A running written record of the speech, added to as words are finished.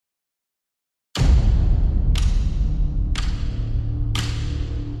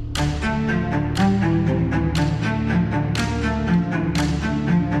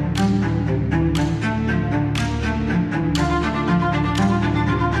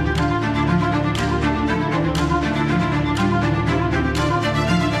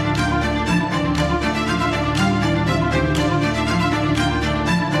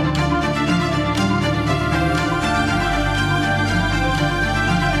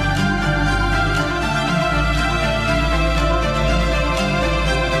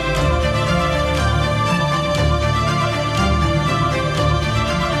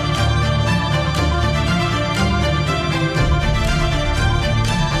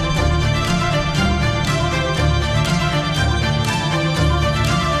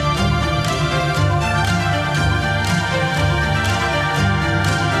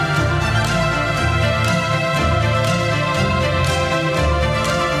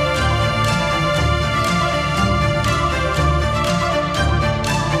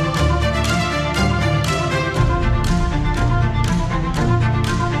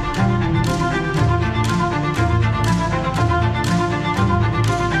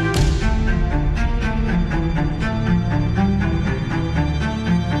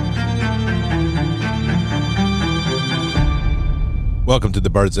Welcome to the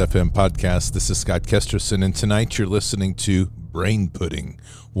Bards FM podcast. This is Scott Kesterson, and tonight you're listening to Brain Pudding,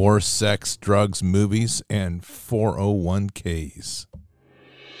 War, Sex, Drugs, Movies, and 401ks.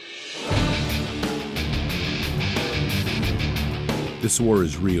 This war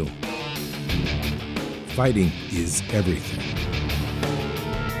is real. Fighting is everything.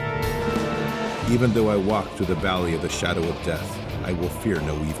 Even though I walk through the valley of the shadow of death, I will fear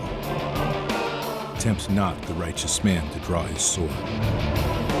no evil. Tempt not the righteous man to draw his sword.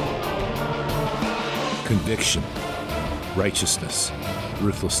 Conviction, righteousness,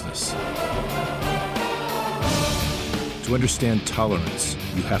 ruthlessness. To understand tolerance,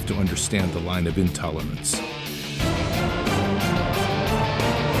 you have to understand the line of intolerance.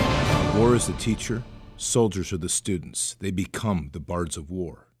 War is the teacher, soldiers are the students. They become the bards of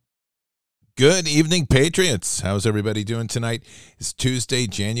war. Good evening, Patriots. How's everybody doing tonight? It's Tuesday,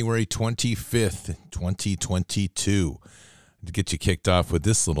 January 25th, 2022. To get you kicked off with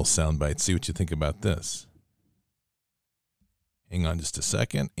this little soundbite, see what you think about this. Hang on just a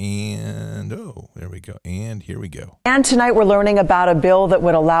second, and there we go, and here we go. And tonight we're learning about a bill that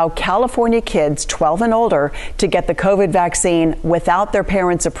would allow California kids 12 and older to get the COVID vaccine without their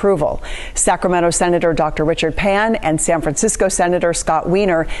parents' approval. Sacramento Senator Dr. Richard Pan and San Francisco Senator Scott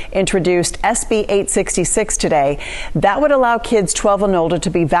Wiener introduced SB 866 today. That would allow kids 12 and older to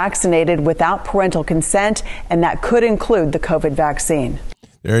be vaccinated without parental consent, and that could include the COVID vaccine.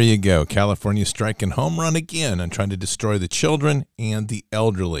 There you go. California striking home run again on trying to destroy the children and the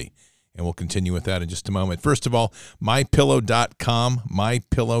elderly. And we'll continue with that in just a moment. First of all, mypillow.com,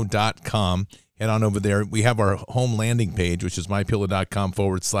 mypillow.com. Head on over there. We have our home landing page, which is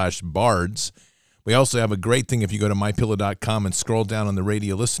mypillow.com/bards. We also have a great thing if you go to mypillow.com and scroll down on the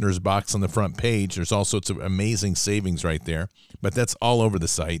radio listeners box on the front page. There's all sorts of amazing savings right there. But that's all over the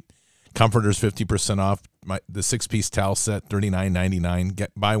site. Comforters 50% off. The 6-piece towel set, $39.99.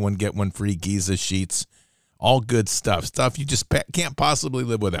 Buy one, get one free. Giza sheets. All good stuff. Stuff you just can't possibly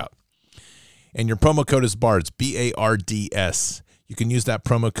live without. And your promo code is BARDS, B-A-R-D-S. You can use that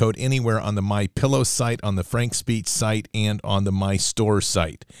promo code anywhere on the My Pillow site, on the Frank Speech site, and on the My Store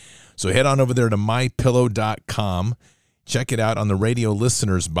site. So head on over there to mypillow.com. Check it out on the radio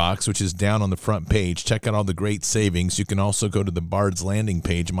listeners box, which is down on the front page. Check out all the great savings. You can also go to the Bards landing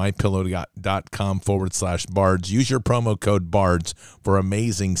page, mypillow.com/bards. Use your promo code BARDS for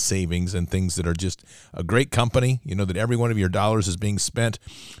amazing savings and things that are just a great company. You know that every one of your dollars is being spent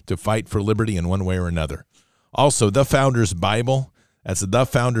to fight for liberty in one way or another. Also, The Founders Bible. That's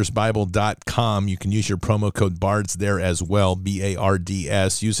thefoundersbible.com. You can use your promo code BARDS there as well,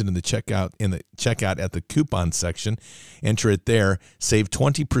 B-A-R-D-S. Use it in the checkout at the coupon section. Enter it there. Save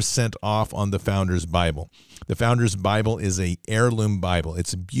 20% off on the Founders Bible. The Founders Bible is a heirloom Bible.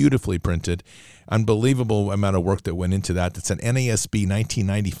 It's beautifully printed. Unbelievable amount of work that went into that. It's an NASB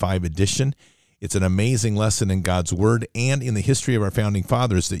 1995 edition. It's an amazing lesson in God's Word and in the history of our founding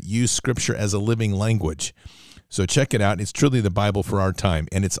fathers that use Scripture as a living language. So check it out. It's truly the Bible for our time,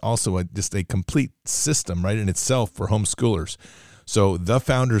 and it's also just a complete system right in itself for homeschoolers. So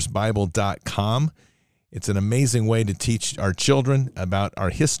thefoundersbible.com. It's an amazing way to teach our children about our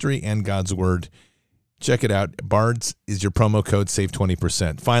history and God's Word. Check it out. BARDS is your promo code. Save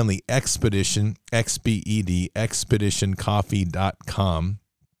 20%. Finally, Expedition, X-P-E-D, expeditioncoffee.com.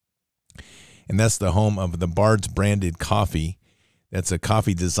 And that's the home of the Bards branded coffee. That's a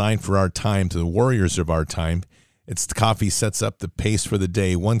coffee designed for our time, to the warriors of our time. It's the coffee sets up the pace for the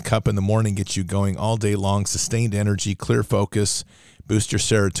day. 1 cup in the morning gets you going all day long. Sustained energy, clear focus, boost your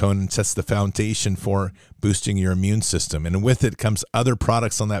serotonin, sets the foundation for boosting your immune system. And with it comes other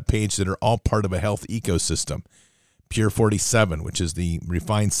products on that page that are all part of a health ecosystem. Pure 47, which is the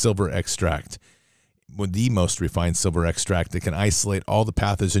refined silver extract. With the most refined silver extract that can isolate all the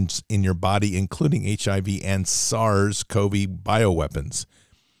pathogens in your body, including HIV and SARS-CoV bioweapons.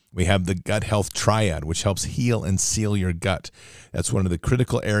 We have the Gut Health Triad, which helps heal and seal your gut. That's one of the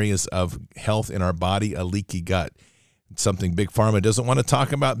critical areas of health in our body, a leaky gut. It's something Big Pharma doesn't want to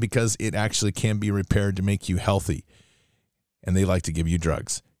talk about because it actually can be repaired to make you healthy. And they like to give you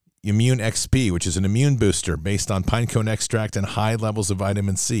drugs. Immune XP, which is an immune booster based on pinecone extract and high levels of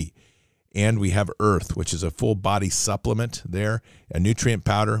vitamin C. And we have Earth, which is a full body supplement there, a nutrient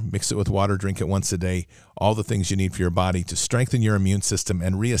powder. Mix it with water, drink it once a day. All the things you need for your body to strengthen your immune system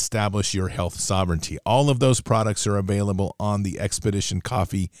and reestablish your health sovereignty. All of those products are available on the Expedition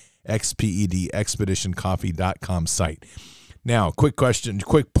Coffee, XPED, expeditioncoffee.com site. Now, quick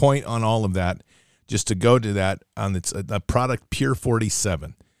point on all of that, just to go to that, on the product Pure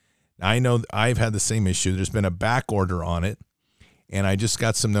 47. I know I've had the same issue. There's been a back order on it. And I just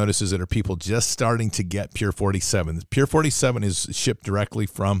got some notices that are people just starting to get Pure 47. Pure 47 is shipped directly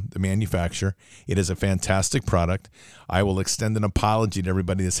from the manufacturer. It is a fantastic product. I will extend an apology to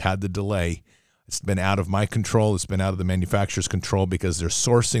everybody that's had the delay. It's been out of my control. It's been out of the manufacturer's control because they're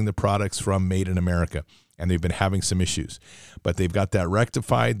sourcing the products from Made in America, and they've been having some issues. But they've got that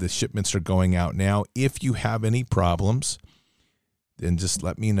rectified. The shipments are going out now. If you have any problems, then just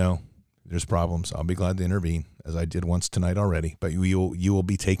let me know. There's problems. I'll be glad to intervene, as I did once tonight already. But you will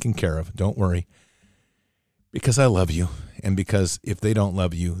be taken care of. Don't worry. Because I love you. And because if they don't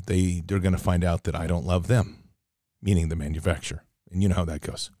love you, they're going to find out that I don't love them, meaning the manufacturer. And you know how that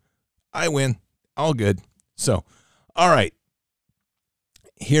goes. I win. All good. So, all right.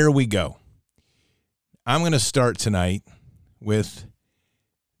 Here we go. I'm going to start tonight with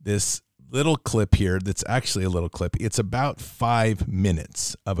this little clip here that's actually a little clip. It's about 5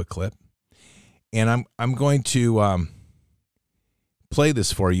 minutes of a clip. And I'm going to play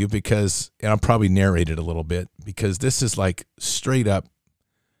this for you because, and I'll probably narrate it a little bit, because this is like straight up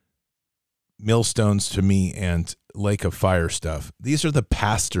millstones to me and lake of fire stuff. These are the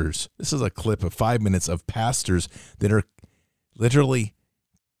pastors. This is a clip of 5 minutes of pastors that are literally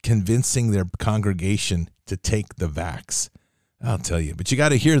convincing their congregation to take the vax. I'll tell you, but you got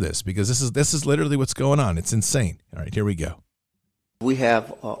to hear this because this is literally what's going on. It's insane. All right, here we go. We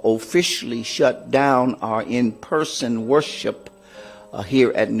have officially shut down our in-person worship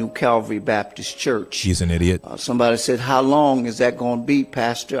here at New Calvary Baptist Church. He's an idiot. Somebody said, how long is that going to be,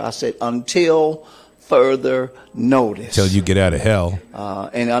 Pastor? I said, until further notice. Until you get out of hell.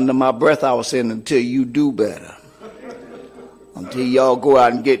 And under my breath, I was saying, until you do better. Until y'all go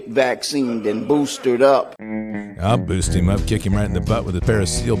out and get vaccinated and boosted up. I'll boost him up, kick him right in the butt with a pair of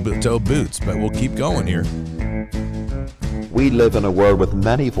steel-toe boots, but we'll keep going here. We live in a world with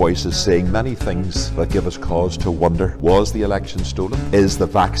many voices saying many things that give us cause to wonder. Was the election stolen? Is the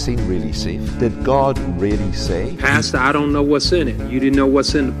vaccine really safe? Did God really say? Pastor, I don't know what's in it. You didn't know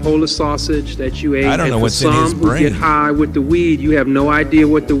what's in the Polish sausage that you ate. I don't know what's in his brain. For some who get high with the weed, you have no idea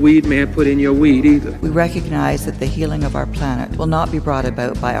what the weed man put in your weed either. We recognize that the healing of our planet will not be brought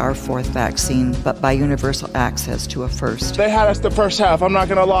about by our fourth vaccine, but by universal access to a first. They had us the first half, I'm not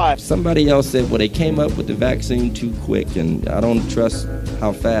going to lie. Somebody else said, well, they came up with the vaccine too quick, and I don't trust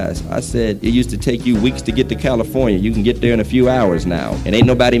how fast. I said, it used to take you weeks to get to California. You can get there in a few hours now. And ain't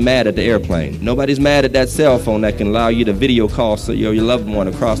nobody mad at the airplane. Nobody's mad at that cell phone that can allow you to video call your loved one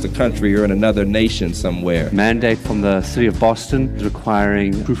across the country or in another nation somewhere. Mandate from the city of Boston is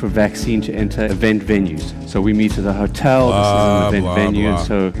requiring proof of vaccine to enter event venues. So we meet at a hotel, this is an event venue, and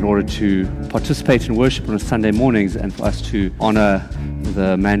so in order to participate in worship on Sunday mornings and for us to honor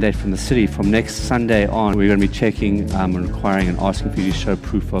the mandate from the city, from next Sunday on, we're going to be checking and requiring and asking for you to show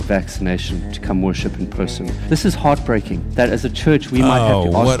proof of vaccination to come worship in person. This is heartbreaking that as a church we might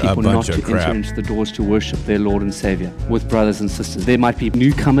have to ask people not to enter into the doors to worship their Lord and Savior with brothers and sisters. There might be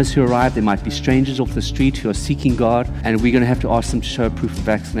newcomers who arrive, there might be strangers off the street who are seeking God, and we're going to have to ask them to show proof of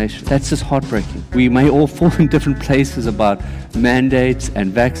vaccination. That's just heartbreaking. We may all fall in different places about mandates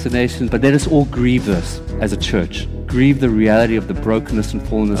and vaccinations, but let us all grieve this as a church. Grieve the reality of the brokenness and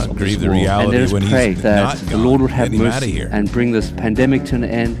fallenness of this world. And let us pray that the Lord would have mercy and bring this pandemic to an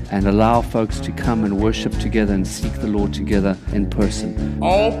end and allow folks to come and worship together and seek the Lord together in person.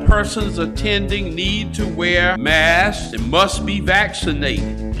 All persons attending need to wear masks and must be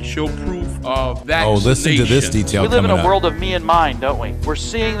vaccinated to show proof of vaccination. Oh, listen to this detail. We live in a world of me and mine, don't we? We're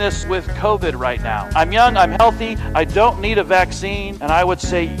seeing this with COVID right now. I'm young, I'm healthy, I don't need a vaccine. And I would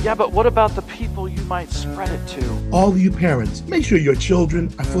say, yeah, but what about the people you might spread it to? All of you parents, make sure your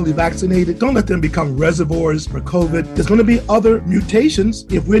children are fully vaccinated. Don't let them become reservoirs for COVID. There's going to be other mutations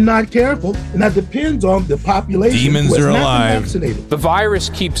if we're not careful, and that depends on the population. Demons are alive. Vaccinated. The virus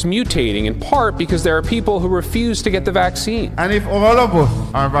keeps mutating in part because there are people who refuse to get the vaccine. And if all of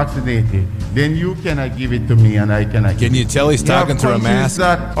us are vaccinated, then you cannot give it to me and I cannot. Can you tell he's talking through a mask?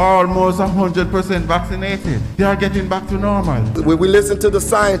 That are almost 100% vaccinated. They are getting back to normal. When we listen to the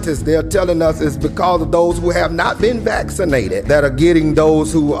scientists, they're telling us it's because of those who have not been vaccinated that are getting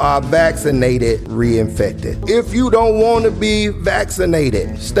those who are vaccinated reinfected. If you don't want to be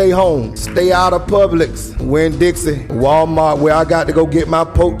vaccinated, stay home. Stay out of Publix. Winn-Dixie, Walmart, where I got to go get my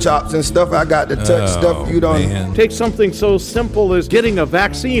pork chops and stuff. I got to touch stuff you don't. Take something so simple as getting a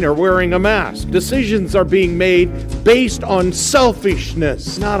vaccine or wearing a mask. Decisions are being made based on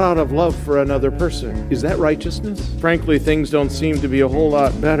selfishness, not out of love for another person. Is that righteousness? Frankly, things don't seem to be a whole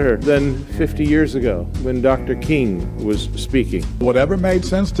lot better than 50 years ago when Dr. King was speaking. Whatever made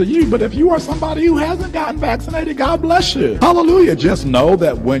sense to you, but if you are somebody who hasn't gotten vaccinated, God bless you. Hallelujah. Just know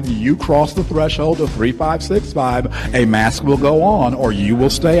that when you cross the threshold of 3565, a mask will go on or you will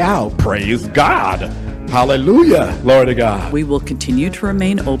stay out. Praise God. Hallelujah. Glory to God. We will continue to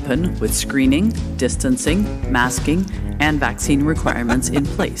remain open with screening, distancing, masking, and vaccine requirements in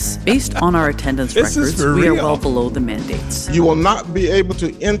place. Based on our attendance records, we are well below the mandates. You will not be able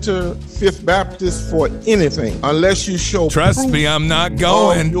to enter Fifth Baptist for anything unless you show Trust me, I'm not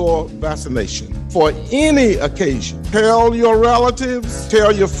going. Of your vaccination. For any occasion. Tell your relatives,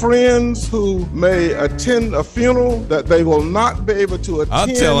 tell your friends who may attend a funeral that they will not be able to attend. I'll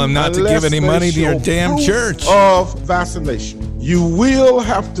tell them not to give any money to your damn church. Of vaccination. You will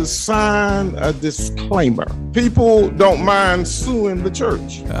have to sign a disclaimer. People don't mind suing the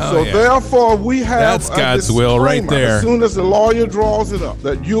church. Therefore, we have that's God's will right there. As soon as the lawyer draws it up,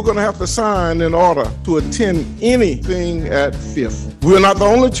 that you're going to have to sign in order to attend anything at Fifth. We're not the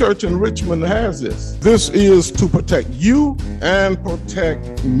only church in Richmond that has this. This is to protect you and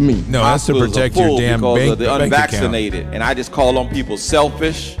protect me. No, that's to protect your damn bank, the unvaccinated. And I just call on people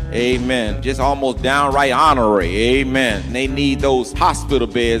selfish. Amen. Just almost downright honorary. Amen. And they need those hospital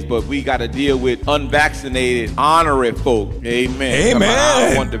beds, but we got to deal with unvaccinated, honorary folk. Amen. Amen. I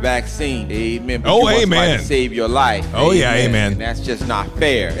don't want the vaccine. Amen. But amen. To save your life. Oh, yeah, amen. And that's just not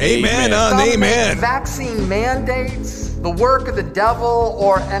fair. Amen. Amen. Vaccine mandates, the work of the devil,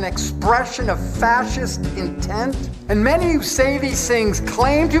 or an expression of fascist intent. And many who say these things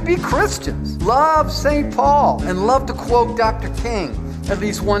claim to be Christians, love St. Paul, and love to quote Dr. King at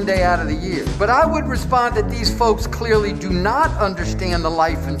least one day out of the year. But I would respond that these folks clearly do not understand the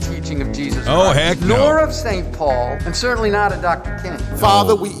life and teaching of Jesus Christ, heck no. nor of St. Paul, and certainly not of Dr. King.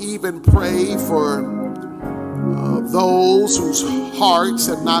 Father, we even pray for those whose hearts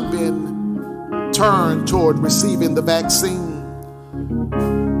have not been turned toward receiving the vaccine,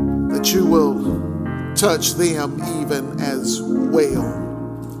 that you will touch them even as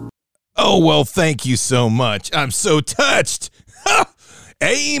well. Oh, well, thank you so much. I'm so touched.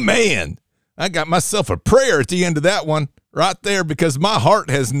 Amen. I got myself a prayer at the end of that one right there because my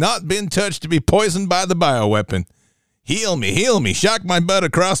heart has not been touched to be poisoned by the bioweapon. Heal me, shock my butt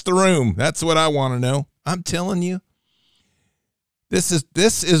across the room. That's what I want to know. I'm telling you. This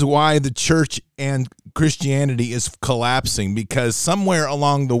is why the church and Christianity is collapsing, because somewhere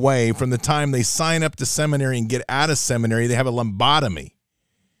along the way, from the time they sign up to seminary and get out of seminary, they have a lobotomy.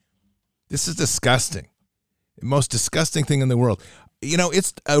 This is disgusting. The most disgusting thing in the world. You know,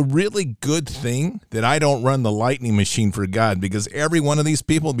 it's a really good thing that I don't run the lightning machine for God, because every one of these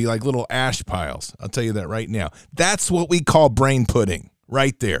people would be like little ash piles. I'll tell you that right now. That's what we call brain pudding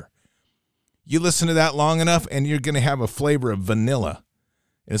right there. You listen to that long enough and you're going to have a flavor of vanilla.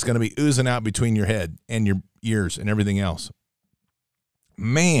 And it's going to be oozing out between your head and your ears and everything else.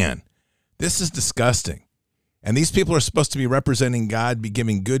 Man, this is disgusting. And these people are supposed to be representing God, be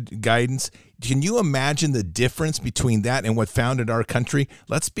giving good guidance. Can you imagine the difference between that and what founded our country?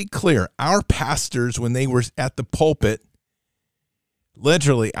 Let's be clear. Our pastors, when they were at the pulpit,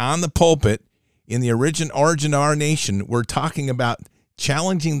 literally on the pulpit, in the origin of our nation, were talking about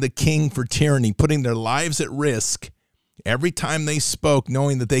challenging the king for tyranny, putting their lives at risk every time they spoke,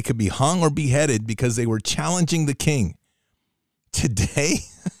 knowing that they could be hung or beheaded because they were challenging the king. Today,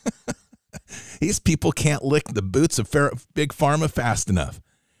 these people can't lick the boots of Big Pharma fast enough.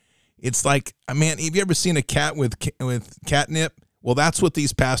 It's like, man, have you ever seen a cat with catnip? Well, that's what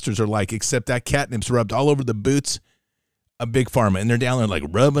these pastors are like, except that catnip's rubbed all over the boots of Big Pharma. And they're down there like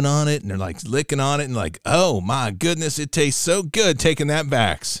rubbing on it, and they're like licking on it, and like, oh my goodness, it tastes so good taking that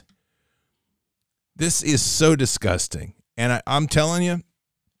vax. This is so disgusting. And I'm telling you,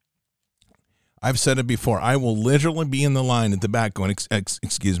 I've said it before, I will literally be in the line at the back going,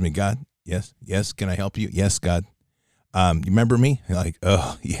 excuse me, God? Yes, can I help you? Yes, God. You remember me? You're like,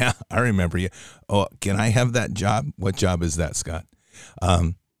 oh, yeah, I remember you. Oh, can I have that job? What job is that, Scott?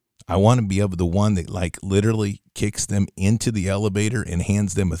 I want to be able the one that like literally kicks them into the elevator and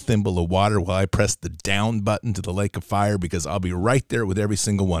hands them a thimble of water while I press the down button to the lake of fire, because I'll be right there with every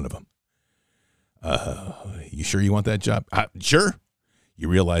single one of them. You sure you want that job? Sure. You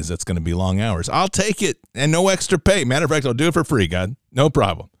realize that's going to be long hours. I'll take it and no extra pay. Matter of fact, I'll do it for free, God. No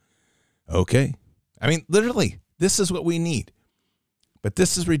problem. Okay. I mean, literally, this is what we need. But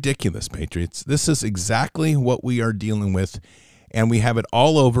this is ridiculous, Patriots. This is exactly what we are dealing with, and we have it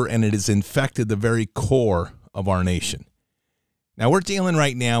all over, and it has infected the very core of our nation. Now, we're dealing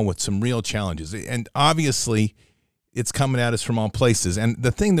right now with some real challenges, and obviously it's coming at us from all places. And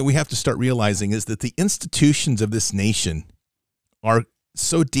the thing that we have to start realizing is that the institutions of this nation are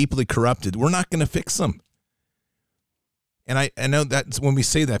so deeply corrupted, we're not going to fix them. And I know that when we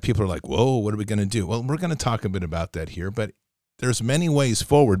say that, people are like, whoa, what are we going to do? Well, we're going to talk a bit about that here, but there's many ways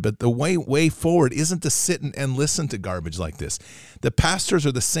forward. But the way forward isn't to sit and listen to garbage like this. The pastors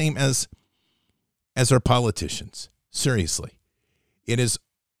are the same as our politicians. Seriously. It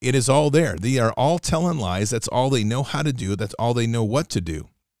is all there. They are all telling lies. That's all they know how to do. That's all they know what to do.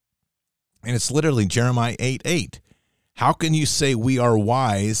 And it's literally Jeremiah 8:8. How can you say we are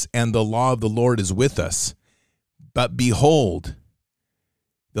wise and the law of the Lord is with us? But behold,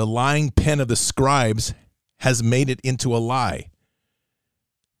 the lying pen of the scribes has made it into a lie.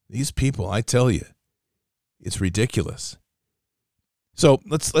 These people, I tell you, it's ridiculous. So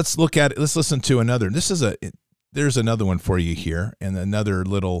let's look at it. Let's listen to another. There's another one for you here, and another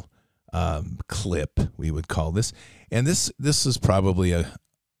little clip, we would call this. And this is probably a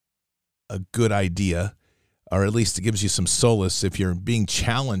good idea, or at least it gives you some solace if you're being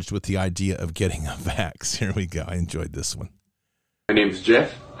challenged with the idea of getting a vax. Here we go. I enjoyed this one. My name's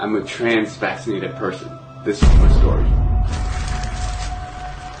Jeff. I'm a trans-vaccinated person. This is my story.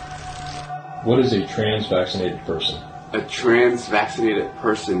 What is a trans-vaccinated person? A trans-vaccinated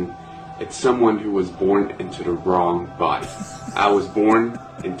person, it's someone who was born into the wrong body. I was born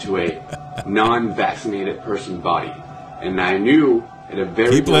into a non-vaccinated person body. And I knew at a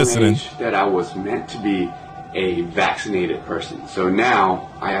very young age that I was meant to be a vaccinated person. So now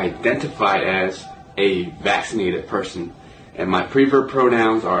I identify as a vaccinated person. And my preferred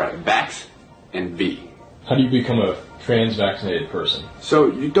pronouns are vax and V. How do you become a trans-vaccinated person? So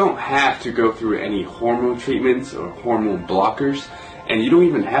you don't have to go through any hormone treatments or hormone blockers, and you don't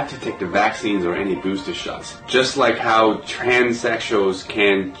even have to take the vaccines or any booster shots. Just like how transsexuals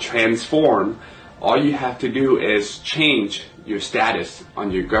can transform, all you have to do is change your status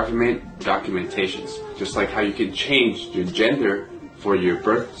on your government documentations. Just like how you can change your gender for your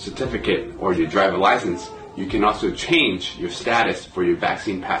birth certificate or your driver license, you can also change your status for your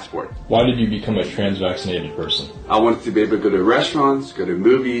vaccine passport. Why did you become a trans-vaccinated person? I wanted to be able to go to restaurants, go to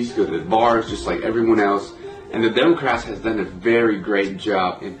movies, go to bars, just like everyone else. And the Democrats has done a very great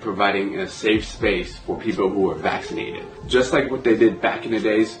job in providing a safe space for people who are vaccinated. Just like what they did back in the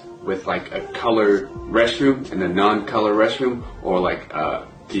days with like a color restroom and a non-color restroom, or like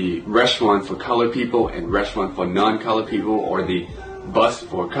the restaurant for colored people and restaurant for non-colored people, or the bus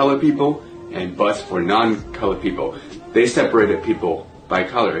for colored people and bus for non-colored people. They separated people by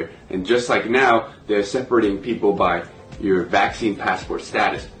color, and just like now, they're separating people by your vaccine passport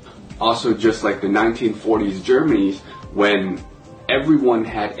status. Also, just like the 1940s Germany, when everyone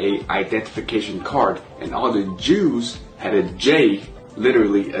had a identification card, and all the Jews had a J,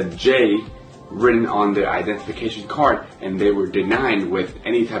 literally a J, written on their identification card, and they were denied with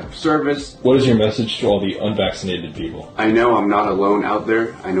any type of service. What is your message to all the unvaccinated people? I know I'm not alone out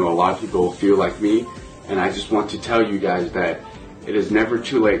there. I know a lot of people feel like me, and I just want to tell you guys that it is never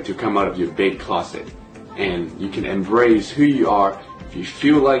too late to come out of your big closet, and you can embrace who you are. If you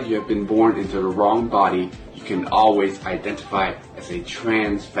feel like you have been born into the wrong body, you can always identify as a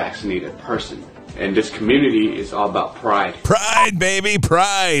trans-vaccinated person. And this community is all about pride. Pride, baby,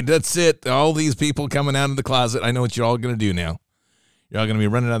 pride. That's it. All these people coming out of the closet. I know what you're all going to do now. You're all going to be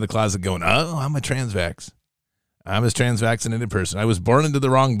running out of the closet going, oh, I'm a trans-vax. I'm a trans-vaccinated person. I was born into the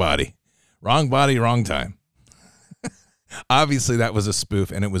wrong body. Wrong body, wrong time. Obviously, that was a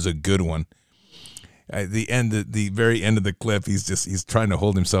spoof, and it was a good one. At the very end of the clip, he's trying to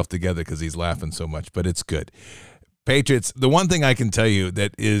hold himself together because he's laughing so much, but it's good. Patriots, the one thing I can tell you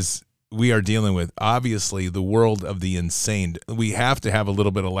that is we are dealing with, obviously, the world of the insane. We have to have a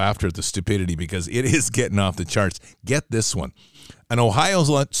little bit of laughter at the stupidity because it is getting off the charts. Get this one. An Ohio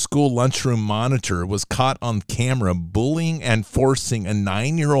school lunchroom monitor was caught on camera bullying and forcing a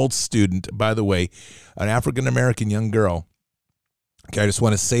 9-year-old student, by the way, an African-American young girl. Okay, I just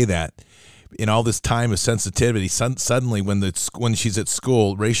want to say that. In all this time of sensitivity, suddenly when she's at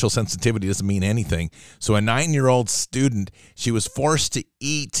school, racial sensitivity doesn't mean anything. So a 9-year-old student, she was forced to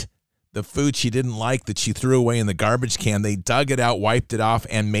eat the food she didn't like that she threw away in the garbage can. They dug it out, wiped it off,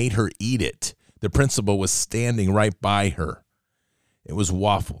 and made her eat it. The principal was standing right by her. It was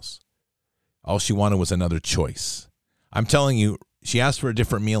waffles. All she wanted was another choice. I'm telling you, she asked for a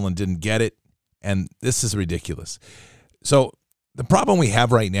different meal and didn't get it, and this is ridiculous. So the problem we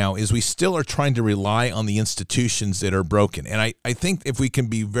have right now is we still are trying to rely on the institutions that are broken. And I think if we can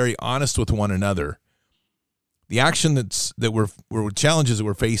be very honest with one another, the action challenges that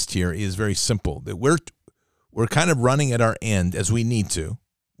we're faced here is very simple. That we're kind of running at our end as we need to.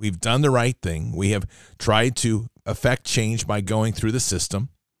 We've done the right thing. We have tried to affect change by going through the system.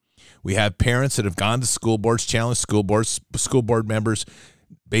 We have parents that have gone to school boards, challenged school boards. School board members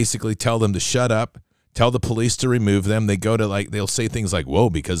basically tell them to shut up, tell the police to remove them. They go to they'll say things like, whoa,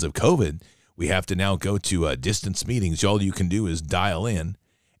 because of COVID, we have to now go to distance meetings. All you can do is dial in.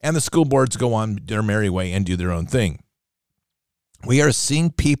 And the school boards go on their merry way and do their own thing. We are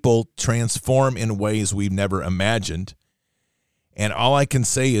seeing people transform in ways we've never imagined. And all I can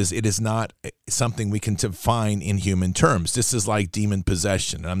say is it is not something we can define in human terms. This is like demon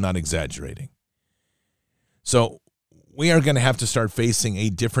possession. I'm not exaggerating. So we are going to have to start facing a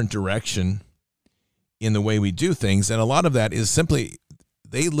different direction in the way we do things. And a lot of that is simply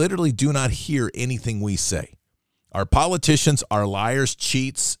they literally do not hear anything we say. Our politicians are liars,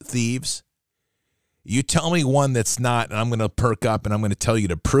 cheats, thieves. You tell me one that's not, and I'm going to perk up and I'm going to tell you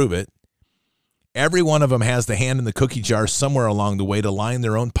to prove it. Every one of them has the hand in the cookie jar somewhere along the way to line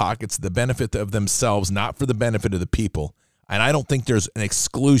their own pockets to the benefit of themselves, not for the benefit of the people. And I don't think there's an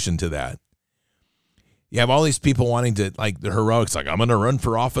exclusion to that. You have all these people wanting to, like the heroics, like, I'm going to run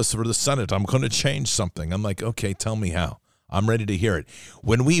for office for the Senate. I'm going to change something. I'm like, okay, tell me how. I'm ready to hear it.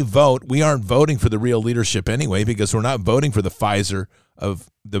 When we vote, we aren't voting for the real leadership anyway, because we're not voting for the CEO of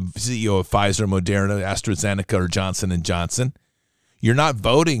Pfizer, Moderna, AstraZeneca, or Johnson & Johnson. You're not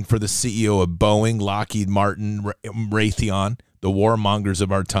voting for the CEO of Boeing, Lockheed Martin, Raytheon, the warmongers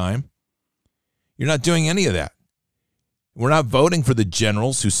of our time. You're not doing any of that. We're not voting for the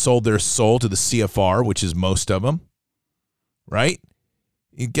generals who sold their soul to the CFR, which is most of them, right?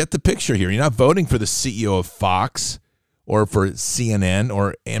 You get the picture here. You're not voting for the CEO of Fox or for CNN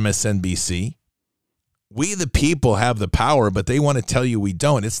or MSNBC. We, the people, have the power, but they want to tell you we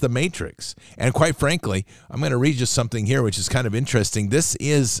don't. It's the Matrix. And quite frankly, I'm going to read you something here, which is kind of interesting. This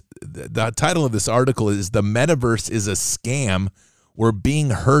is, the title of this article is The Metaverse is a Scam. We're being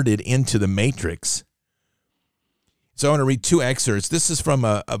herded into the Matrix. So I want to read two excerpts. This is from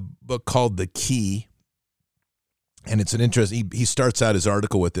a book called The Key. And it's an interesting, he starts out his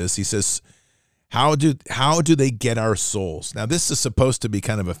article with this. He says, how do they get our souls? Now, this is supposed to be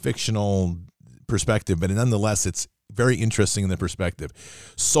kind of a fictional perspective, but nonetheless, it's very interesting in the perspective.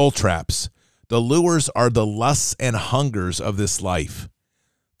 Soul traps. The lures are the lusts and hungers of this life.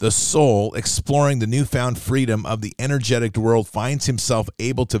 The soul, exploring the newfound freedom of the energetic world, finds himself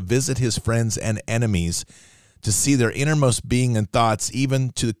able to visit his friends and enemies, to see their innermost being and thoughts, even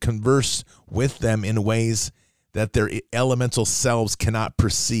to converse with them in ways that their elemental selves cannot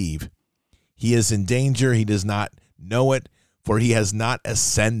perceive. He is in danger. He does not know it, for he has not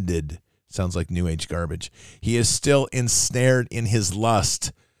ascended. Sounds like New Age garbage. He is still ensnared in his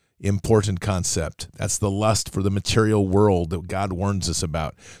lust. Important concept. That's the lust for the material world that God warns us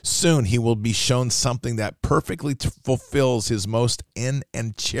about. Soon he will be shown something that perfectly fulfills his most in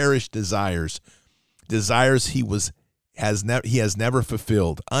and cherished desires. Desires he has never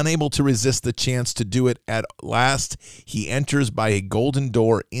fulfilled. Unable to resist the chance to do it at last, he enters by a golden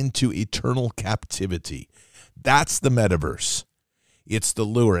door into eternal captivity. That's the metaverse. It's the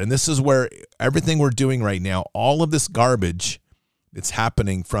lure. And this is where everything we're doing right now, all of this garbage that's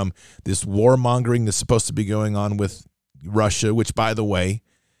happening from this warmongering that's supposed to be going on with Russia, which, by the way,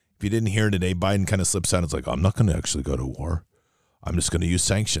 if you didn't hear today, Biden kind of slips out. It's like, I'm not going to actually go to war. I'm just going to use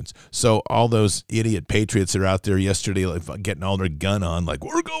sanctions. So all those idiot patriots that are out there yesterday like, getting all their gun on, like,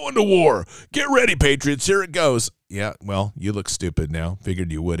 we're going to war. Get ready, patriots. Here it goes. Yeah, well, you look stupid now.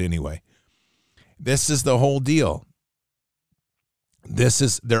 Figured you would anyway. This is the whole deal.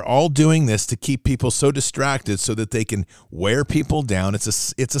 They're all doing this to keep people so distracted so that they can wear people down. It's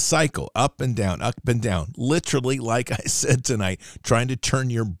a cycle, up and down, literally, like I said tonight, trying to turn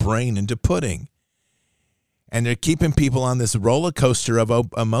your brain into pudding. And they're keeping people on this roller coaster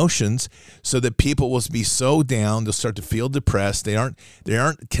of emotions so that people will be so down, they'll start to feel depressed. They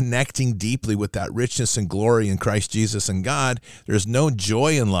aren't connecting deeply with that richness and glory in Christ Jesus and God. There's no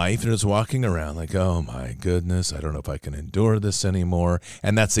joy in life. They're just walking around like, oh my goodness, I don't know if I can endure this anymore.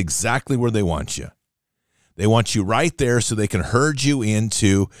 And that's exactly where they want you. They want you right there so they can herd you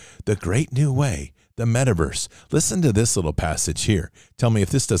into the great new way, the metaverse. Listen to this little passage here. Tell me if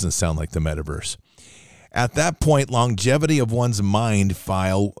this doesn't sound like the metaverse. At that point, longevity of one's mind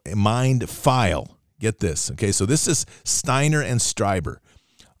file, get this, okay? So this is Steiner and Streiber.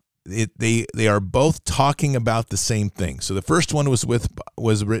 They are both talking about the same thing. So the first one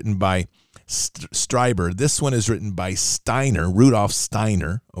was written by Streiber. This one is written by Steiner, Rudolf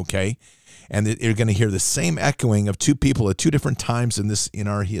Steiner, okay? And you're going to hear the same echoing of two people at two different times in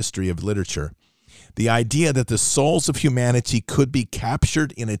our history of literature. The idea that the souls of humanity could be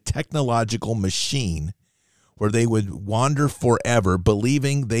captured in a technological machine where they would wander forever,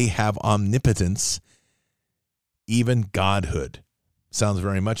 believing they have omnipotence, even godhood. Sounds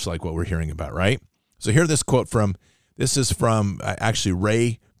very much like what we're hearing about, right? So here this quote this is from actually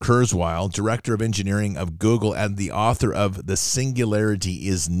Ray Kurzweil, Director of Engineering of Google and the author of The Singularity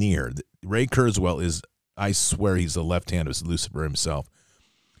is Near. Ray Kurzweil is, I swear he's the left hand of Lucifer himself.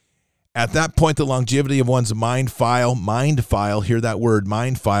 At that point, the longevity of one's mind file, hear that word,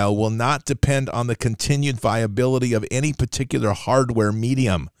 mind file, will not depend on the continued viability of any particular hardware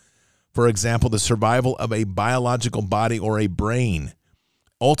medium. For example, the survival of a biological body or a brain.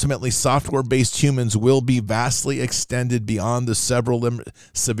 Ultimately, software-based humans will be vastly extended beyond the several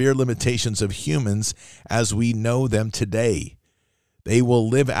severe limitations of humans as we know them today. They will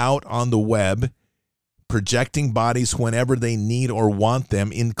live out on the web, projecting bodies whenever they need or want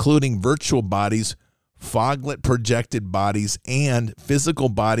them, including virtual bodies, foglet projected bodies, and physical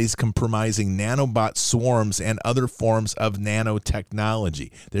bodies comprising nanobot swarms and other forms of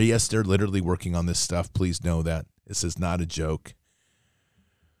nanotechnology. They're literally working on this stuff. Please know that. This is not a joke.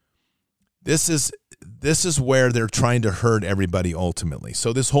 This is where they're trying to herd everybody ultimately.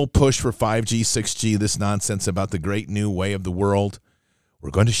 So this whole push for 5G, 6G, this nonsense about the great new way of the world, we're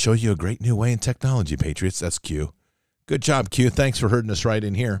going to show you a great new way in technology, Patriots. That's Q. Good job, Q. Thanks for herding us right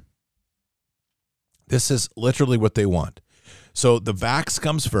in here. This is literally what they want. So the vax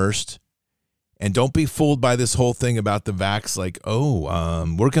comes first, and don't be fooled by this whole thing about the vax like,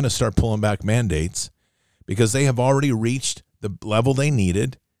 we're going to start pulling back mandates, because they have already reached the level they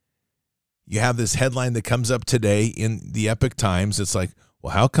needed. You have this headline that comes up today in the Epic Times. It's like,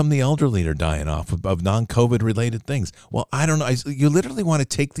 well, how come the elderly are dying off of non-COVID related things? Well, I don't know. You literally want to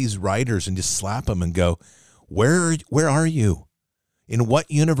take these writers and just slap them and go, where are you? In what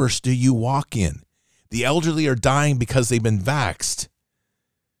universe do you walk in? The elderly are dying because they've been vaxxed.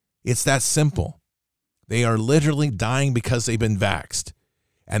 It's that simple. They are literally dying because they've been vaxxed.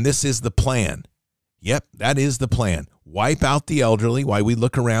 And this is the plan. Yep, that is the plan. Wipe out the elderly while we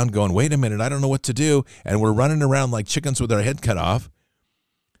look around going, wait a minute, I don't know what to do. And we're running around like chickens with our head cut off.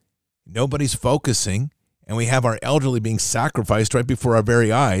 Nobody's focusing, and we have our elderly being sacrificed right before our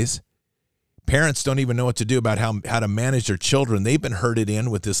very eyes. Parents don't even know what to do about how to manage their children. They've been herded in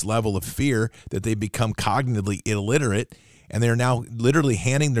with this level of fear that they become cognitively illiterate, and they're now literally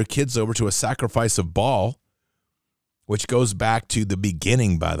handing their kids over to a sacrifice of Baal, which goes back to the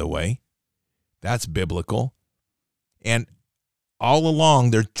beginning, by the way. That's biblical. And all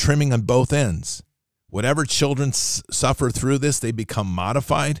along, they're trimming on both ends. Whatever children suffer through this, they become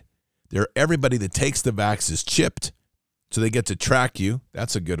modified. Everybody that takes the vax is chipped, so they get to track you.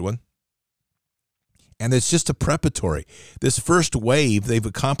 That's a good one. And it's just a preparatory. This first wave, they've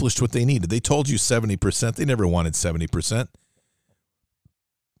accomplished what they needed. They told you 70%. They never wanted 70%.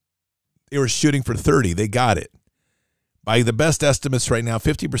 They were shooting for 30. They got it. By the best estimates right now,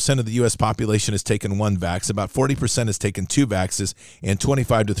 50% of the U.S. population has taken one vax, about 40% has taken two vaxes, and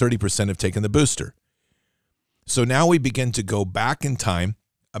 25 to 30% have taken the booster. So now we begin to go back in time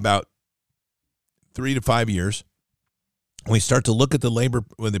about 3 to 5 years. We start to look at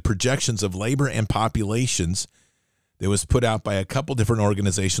the projections of labor and populations that was put out by a couple different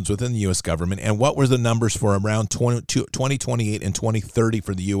organizations within the U.S. government, and what were the numbers for around 2028 and 2030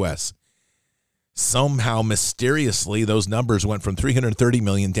 for the U.S. Somehow, mysteriously, those numbers went from 330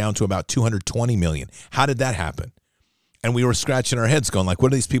 million down to about 220 million. How did that happen? And we were scratching our heads going like,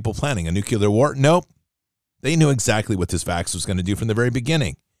 what are these people planning, a nuclear war? Nope. They knew exactly what this vax was going to do from the very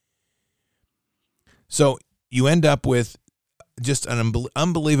beginning. So you end up with just an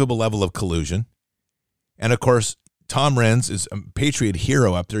unbelievable level of collusion. And, of course, Tom Renz is a patriot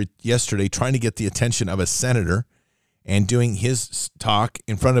hero up there yesterday trying to get the attention of a senator and doing his talk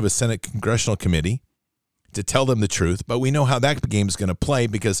in front of a Senate Congressional Committee to tell them the truth. But we know how that game is going to play,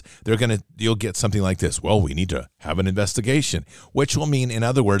 because you'll get something like this. Well, we need to have an investigation, which will mean, in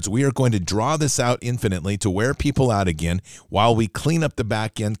other words, we are going to draw this out infinitely to wear people out again while we clean up the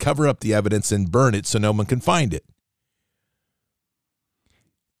back end, cover up the evidence, and burn it so no one can find it.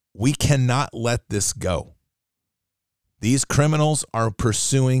 We cannot let this go. These criminals are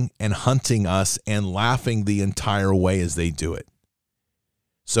pursuing and hunting us and laughing the entire way as they do it.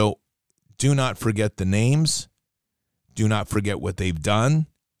 So do not forget the names. Do not forget what they've done.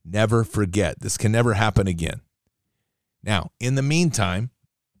 Never forget. This can never happen again. Now, in the meantime,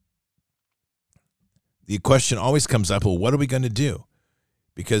 the question always comes up, well, what are we going to do?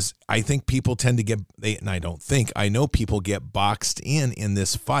 Because I think people tend to I know people get boxed in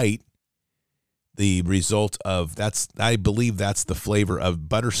this fight. The result of I believe that's the flavor of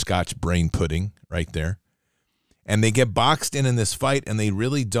butterscotch brain pudding right there. And they get boxed in this fight, and they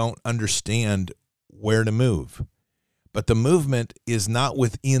really don't understand where to move. But the movement is not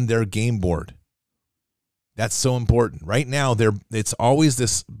within their game board. That's so important. Right now, it's always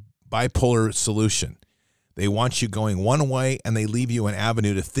this bipolar solution. They want you going one way, and they leave you an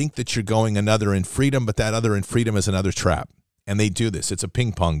avenue to think that you're going another in freedom, but that other in freedom is another trap. And they do this. It's a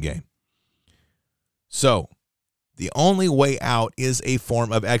ping pong game. So the only way out is a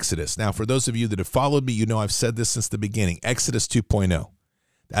form of Exodus. Now, for those of you that have followed me, you know I've said this since the beginning. Exodus 2.0.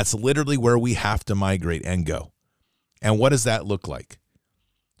 That's literally where we have to migrate and go. And what does that look like?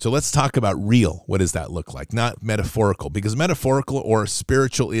 So let's talk about real. What does that look like? Not metaphorical, because metaphorical or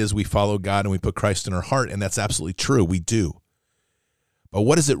spiritual is we follow God and we put Christ in our heart, and that's absolutely true. We do. But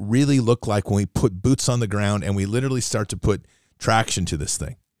what does it really look like when we put boots on the ground and we literally start to put traction to this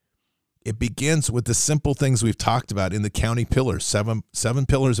thing? It begins with the simple things we've talked about in the county pillars, seven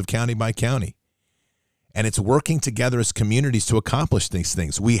pillars of county by county. And it's working together as communities to accomplish these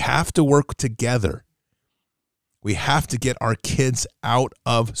things. We have to work together. We have to get our kids out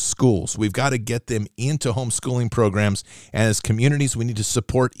of schools. We've got to get them into homeschooling programs. And as communities, we need to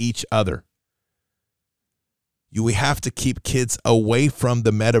support each other. We have to keep kids away from the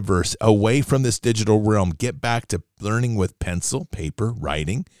metaverse, away from this digital realm. Get back to learning with pencil, paper,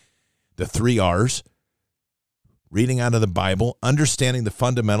 writing, the 3 R's, reading out of the Bible, understanding the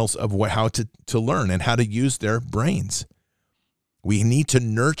fundamentals of how to learn and how to use their brains. We need to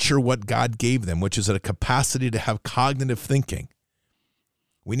nurture what God gave them, which is a capacity to have cognitive thinking.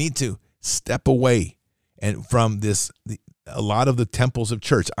 We need to step away from a lot of the temples of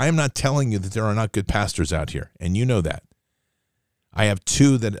church. I am not telling you that there are not good pastors out here, and you know that. I have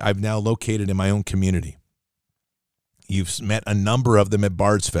 2 that I've now located in my own community. You've met a number of them at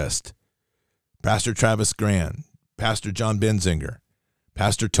Bards Fest. Pastor Travis Grand, Pastor John Benzinger,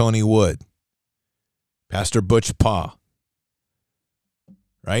 Pastor Tony Wood, Pastor Butch Paw.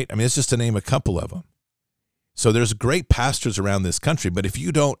 Right? I mean, it's just to name a couple of them. So there's great pastors around this country, but if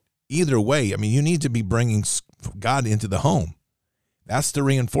you don't, either way, I mean, you need to be bringing God into the home. That's to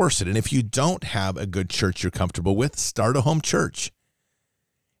reinforce it. And if you don't have a good church you're comfortable with, start a home church.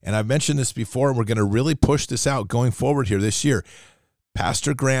 And I've mentioned this before, and we're going to really push this out going forward here this year.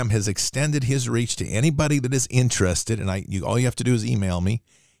 Pastor Graham has extended his reach to anybody that is interested, and all you have to do is email me.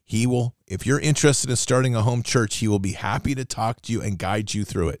 He will, if you're interested in starting a home church, he will be happy to talk to you and guide you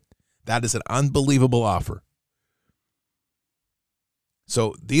through it. That is an unbelievable offer.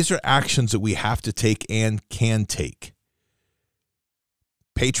 So these are actions that we have to take and can take.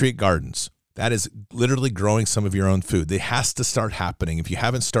 Patriot Gardens. That is literally growing some of your own food. It has to start happening. If you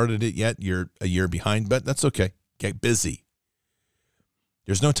haven't started it yet, you're a year behind, but that's okay. Get busy.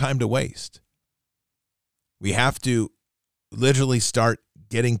 There's no time to waste. We have to literally start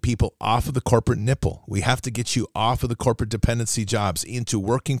getting people off of the corporate nipple. We have to get you off of the corporate dependency jobs into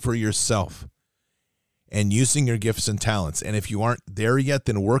working for yourself and using your gifts and talents. And if you aren't there yet,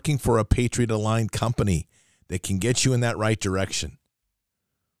 then working for a Patriot-aligned company that can get you in that right direction.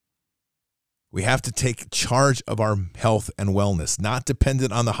 We have to take charge of our health and wellness, not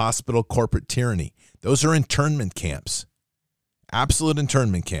dependent on the hospital corporate tyranny. Those are internment camps, absolute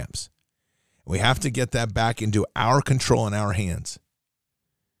internment camps. We have to get that back into our control and our hands.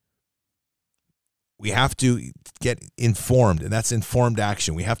 We have to get informed, and that's informed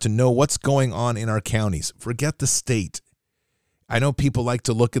action. We have to know what's going on in our counties. Forget the state. I know people like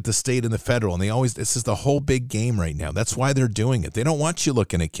to look at the state and the federal, and this is the whole big game right now. That's why they're doing it. They don't want you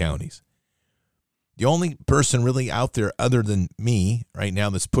looking at counties. The only person really out there other than me right now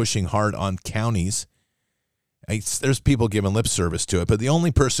that's pushing hard on counties, there's people giving lip service to it, but the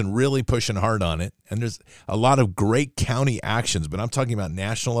only person really pushing hard on it, and there's a lot of great county actions, but I'm talking about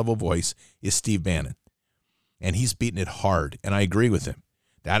national level voice, is Steve Bannon. And he's beating it hard, and I agree with him.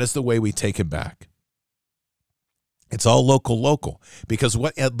 That is the way we take it back. It's all local, because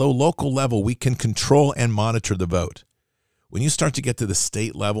at the local level, we can control and monitor the vote. When you start to get to the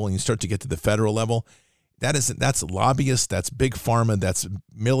state level and you start to get to the federal level, that's lobbyists, that's big pharma, that's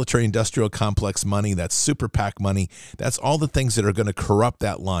military industrial complex money, that's super PAC money. That's all the things that are going to corrupt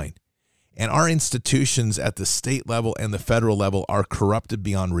that line. And our institutions at the state level and the federal level are corrupted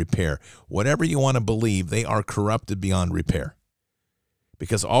beyond repair. Whatever you want to believe, they are corrupted beyond repair.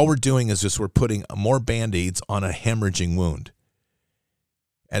 Because all we're doing is just we're putting more Band-Aids on a hemorrhaging wound.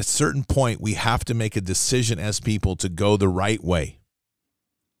 At a certain point, we have to make a decision as people to go the right way.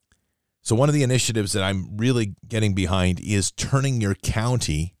 So one of the initiatives that I'm really getting behind is turning your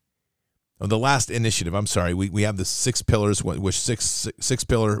county. The last initiative, I'm sorry, we have the 6 pillars, which six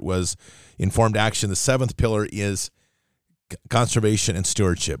pillar was informed action. The 7th pillar is conservation and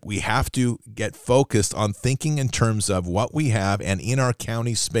stewardship. We have to get focused on thinking in terms of what we have and in our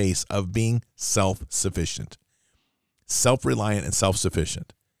county space of being self-sufficient, self-reliant and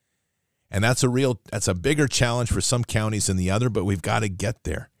self-sufficient. And that's a bigger challenge for some counties than the other, but we've got to get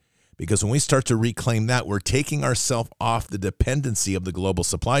there. Because when we start to reclaim that, we're taking ourselves off the dependency of the global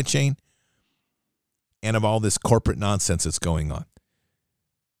supply chain and of all this corporate nonsense that's going on.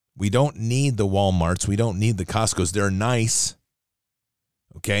 We don't need the Walmarts. We don't need the Costcos. They're nice,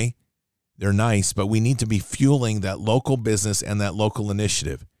 okay? They're nice, but we need to be fueling that local business and that local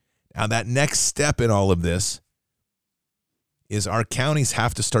initiative. Now, that next step in all of this is our counties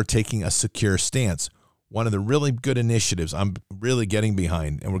have to start taking a secure stance. One of the really good initiatives I'm really getting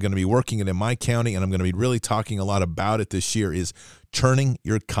behind, and we're going to be working it in my county, and I'm going to be really talking a lot about it this year, is turning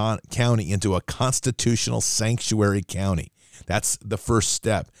your county into a constitutional sanctuary county. That's the first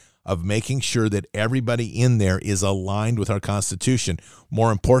step of making sure that everybody in there is aligned with our Constitution,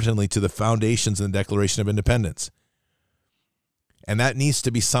 more importantly, to the foundations and the Declaration of Independence. And that needs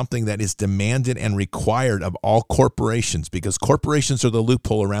to be something that is demanded and required of all corporations, because corporations are the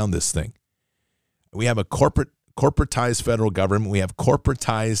loophole around this thing. We have a corporatized federal government. We have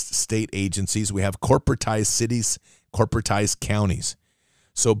corporatized state agencies. We have corporatized cities, corporatized counties.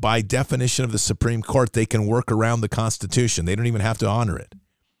 So by definition of the Supreme Court, they can work around the Constitution. They don't even have to honor it.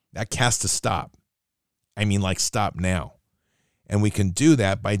 That has to stop. I mean, like, stop now. And we can do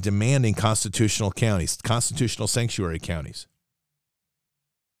that by demanding constitutional counties, constitutional sanctuary counties.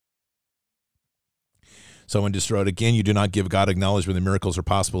 Someone just wrote, again, you do not give God acknowledgement that miracles are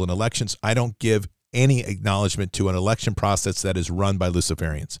possible in elections. I don't give any acknowledgement to an election process that is run by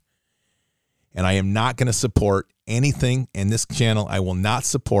Luciferians. And I am not going to support anything in this channel. I will not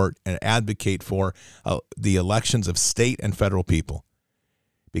support and advocate for the elections of state and federal people,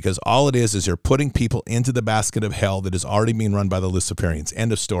 because all it is you're putting people into the basket of hell that is already being run by the Luciferians.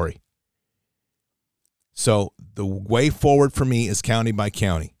 End of story. So the way forward for me is county by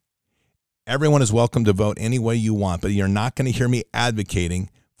county. Everyone is welcome to vote any way you want, but you're not going to hear me advocating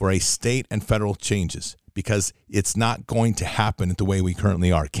for a state and federal changes, because it's not going to happen the way we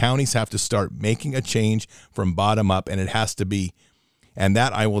currently are. Counties have to start making a change from bottom up, and it has to be. And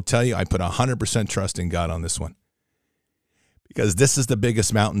that, I will tell you, I put 100% trust in God on this one, because this is the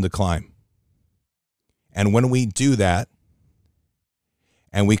biggest mountain to climb. And when we do that,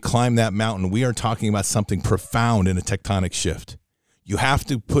 and we climb that mountain, we are talking about something profound in a tectonic shift. You have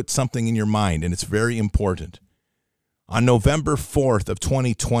to put something in your mind, and it's very important. On November 4th of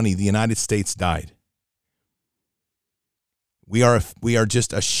 2020, the United States died. We are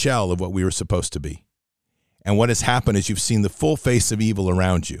just a shell of what we were supposed to be. And what has happened is you've seen the full face of evil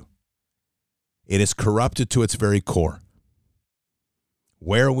around you. It is corrupted to its very core.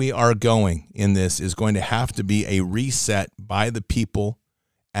 Where we are going in this is going to have to be a reset by the people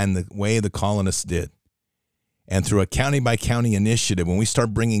and the way the colonists did. And through a county-by-county initiative, when we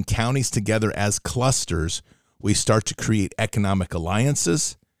start bringing counties together as clusters, we start to create economic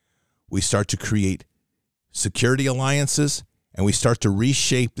alliances, we start to create security alliances, and we start to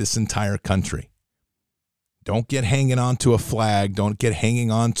reshape this entire country. Don't get hanging on to a flag. Don't get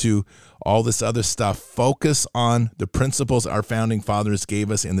hanging on to all this other stuff. Focus on the principles our founding fathers gave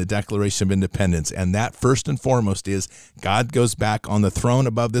us in the Declaration of Independence. And that, first and foremost, is God goes back on the throne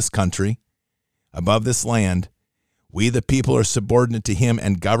above this country, above this land. We, the people, are subordinate to him,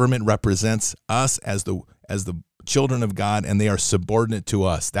 and government represents us as the children of God, and they are subordinate to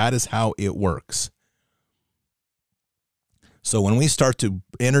us. That is how it works. So when we start to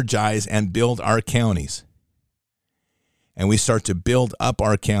energize and build our counties, and we start to build up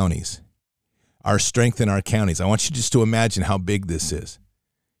our counties, our strength in our counties, I want you just to imagine how big this is.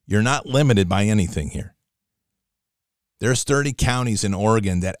 You're not limited by anything here. There's 30 counties in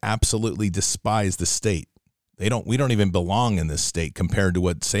Oregon that absolutely despise the state. We don't even belong in this state compared to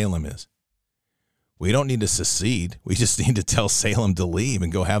what Salem is. We don't need to secede. We just need to tell Salem to leave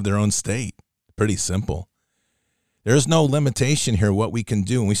and go have their own state. Pretty simple. There's no limitation here what we can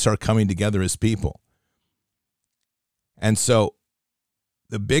do when we start coming together as people. And so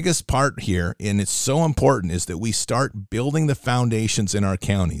the biggest part here, and it's so important, is that we start building the foundations in our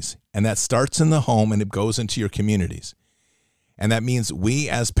counties. And that starts in the home and it goes into your communities. And that means we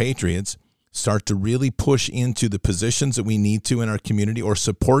as patriots start to really push into the positions that we need to in our community, or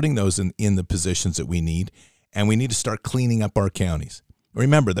supporting those in the positions that we need. And we need to start cleaning up our counties.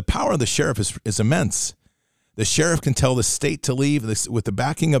 Remember, the power of the sheriff is immense. The sheriff can tell the state to leave. With the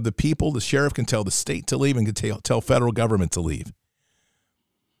backing of the people, the sheriff can tell the state to leave and can tell federal government to leave.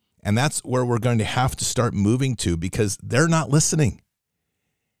 And that's where we're going to have to start moving to, because they're not listening.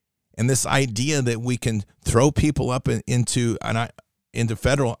 And this idea that we can throw people up into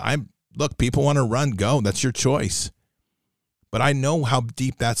federal, look, people want to run, go. That's your choice. But I know how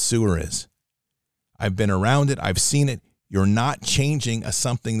deep that sewer is. I've been around it. I've seen it. You're not changing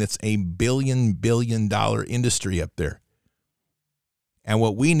something that's a billion dollar industry up there. And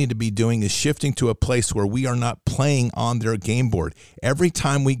what we need to be doing is shifting to a place where we are not playing on their game board. Every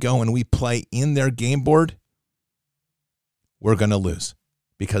time we go and we play in their game board, we're going to lose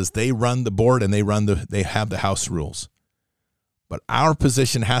because they run the board and they have the house rules. But our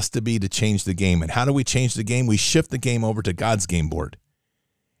position has to be to change the game. And how do we change the game? We shift the game over to God's game board.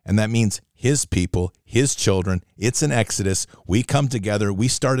 And that means his people, his children. It's an exodus. We come together. We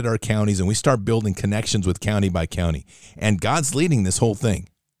started our counties and we start building connections with county by county. And God's leading this whole thing.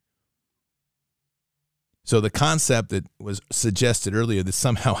 So the concept that was suggested earlier that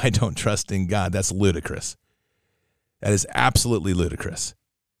somehow I don't trust in God, that's ludicrous. That is absolutely ludicrous.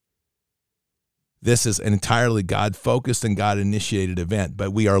 This is an entirely God-focused and God-initiated event,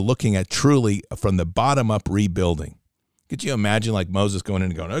 but we are looking at truly from the bottom-up rebuilding. Could you imagine like Moses going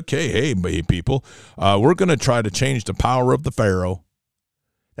in and going, okay, hey, people, we're going to try to change the power of the Pharaoh.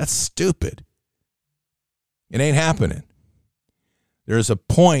 That's stupid. It ain't happening. There's a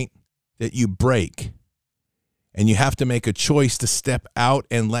point that you break, and you have to make a choice to step out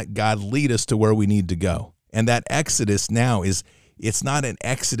and let God lead us to where we need to go. And that exodus now it's not an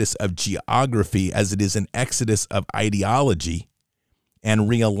exodus of geography as it is an exodus of ideology and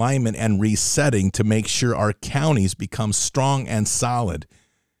realignment and resetting to make sure our counties become strong and solid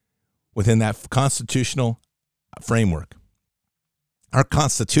within that constitutional framework. Our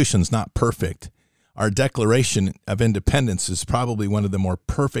Constitution's not perfect. Our Declaration of Independence is probably one of the more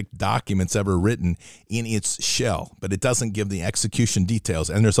perfect documents ever written in its shell, but it doesn't give the execution details.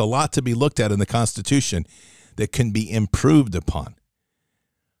 And there's a lot to be looked at in the Constitution that can be improved upon.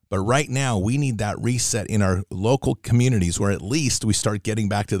 But right now, we need that reset in our local communities where at least we start getting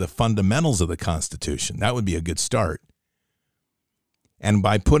back to the fundamentals of the Constitution. That would be a good start. And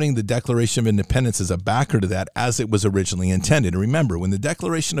by putting the Declaration of Independence as a backer to that, as it was originally intended. And remember, when the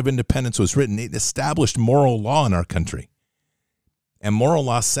Declaration of Independence was written, it established moral law in our country. And moral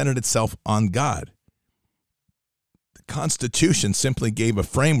law centered itself on God. The Constitution simply gave a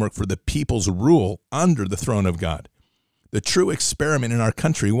framework for the people's rule under the throne of God. The true experiment in our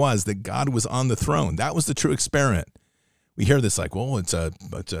country was that God was on the throne. That was the true experiment. We hear this like, well, it's a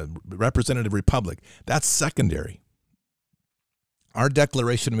representative republic. That's secondary. Our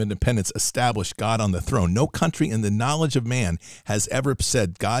Declaration of Independence established God on the throne. No country in the knowledge of man has ever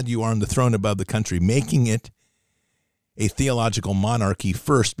said, God, you are on the throne above the country, making it a theological monarchy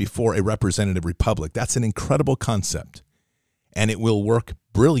first before a representative republic. That's an incredible concept. And it will work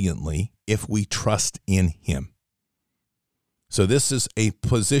brilliantly if we trust in him. So this is a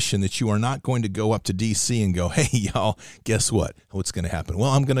position that you are not going to go up to D.C. and go, hey, y'all, guess what? What's going to happen? Well,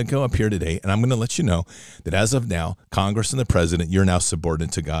 I'm going to go up here today, and I'm going to let you know that as of now, Congress and the president, you're now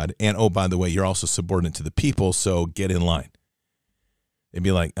subordinate to God. And, oh, by the way, you're also subordinate to the people, so get in line. They'd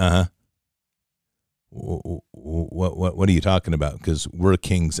be like, what are you talking about? Because we're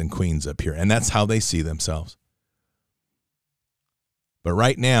kings and queens up here. And that's how they see themselves. But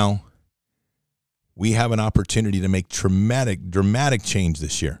right now, we have an opportunity to make dramatic change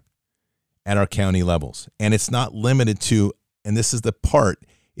this year at our county levels. And it's not limited to, and this is the part,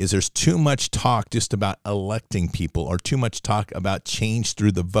 is there's too much talk just about electing people or too much talk about change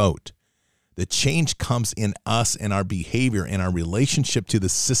through the vote. The change comes in us and our behavior and our relationship to the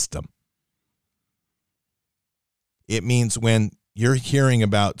system. It means when you're hearing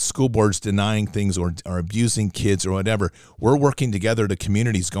about school boards denying things or abusing kids or whatever, we're working together to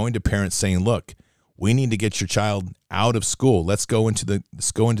communities, going to parents saying, look, we need to get your child out of school. Let's go into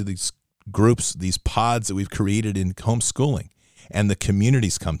these groups, these pods that we've created in homeschooling, and the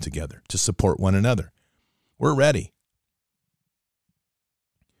communities come together to support one another. We're ready.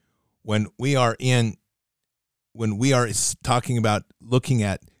 When we are talking about looking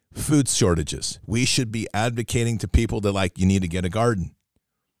at food shortages, we should be advocating to people that you need to get a garden.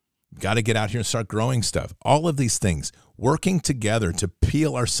 Got to get out here and start growing stuff. All of these things, working together to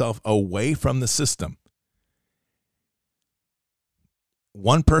peel ourselves away from the system.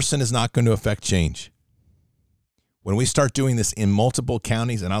 One person is not going to affect change. When we start doing this in multiple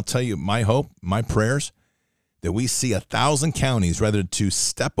counties, and I'll tell you my hope, my prayers, that we see 1,000 counties rather to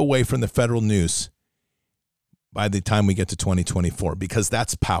step away from the federal noose by the time we get to 2024, because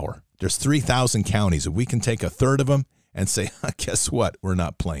that's power. There's 3,000 counties. If we can take a third of them and say, guess what? We're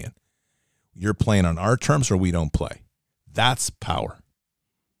not playing. You're playing on our terms or we don't play. That's power.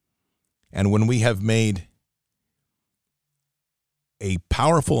 And when we have made a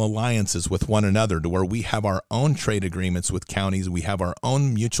powerful alliances with one another to where we have our own trade agreements with counties. We have our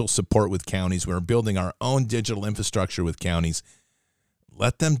own mutual support with counties. We're building our own digital infrastructure with counties.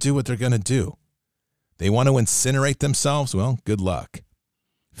 Let them do what they're going to do. They want to incinerate themselves? Well, good luck.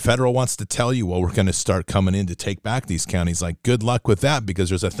 Federal wants to tell you, well, we're going to start coming in to take back these counties. Like, good luck with that, because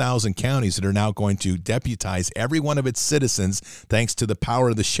there's 1,000 counties that are now going to deputize every one of its citizens thanks to the power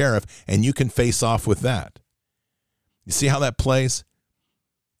of the sheriff, and you can face off with that. You see how that plays?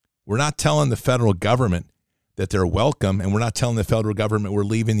 We're not telling the federal government that they're welcome, and we're not telling the federal government we're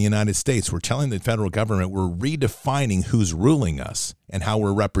leaving the United States. We're telling the federal government we're redefining who's ruling us and how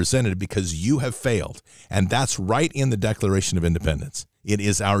we're represented because you have failed. And that's right in the Declaration of Independence. It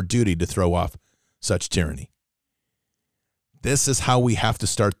is our duty to throw off such tyranny. This is how we have to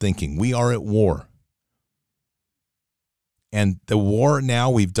start thinking. We are at war. And the war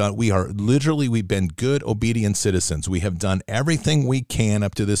now we've been good, obedient citizens. We have done everything we can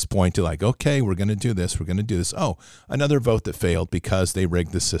up to this point to like, okay, we're going to do this. We're going to do this. Oh, another vote that failed because they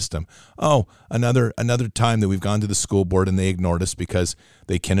rigged the system. Oh, another time that we've gone to the school board and they ignored us because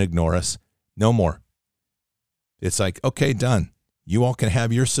they can ignore us. No more. It's like, okay, done. You all can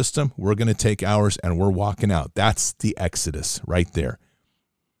have your system. We're going to take ours and we're walking out. That's the exodus right there.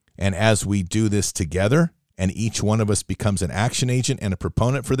 And as we do this together, and each one of us becomes an action agent and a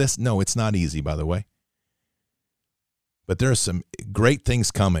proponent for this. No, it's not easy, by the way. But there are some great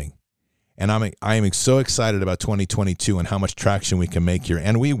things coming. And I am so excited about 2022 and how much traction we can make here.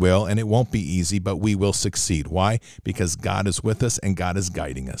 And we will, and it won't be easy, but we will succeed. Why? Because God is with us and God is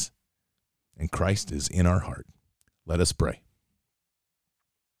guiding us. And Christ is in our heart. Let us pray.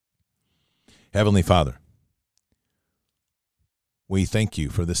 Heavenly Father, we thank you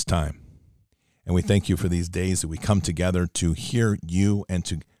for this time. And we thank you for these days that we come together to hear you and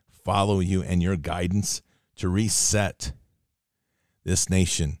to follow you and your guidance to reset this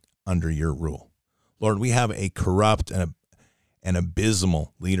nation under your rule. Lord, we have a corrupt and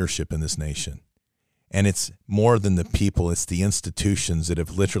abysmal leadership in this nation. And it's more than the people, it's the institutions that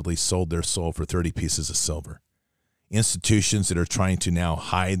have literally sold their soul for 30 pieces of silver. Institutions that are trying to now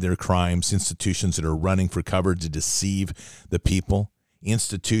hide their crimes, institutions that are running for cover to deceive the people,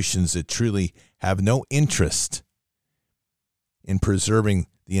 institutions that truly have no interest in preserving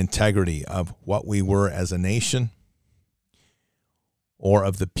the integrity of what we were as a nation or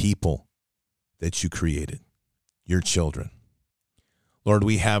of the people that you created, your children. Lord,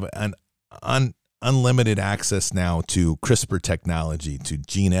 we have an unlimited access now to CRISPR technology, to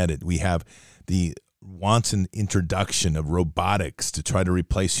gene edit. We have the wanton introduction of robotics to try to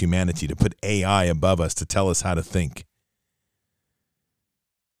replace humanity, to put AI above us, to tell us how to think.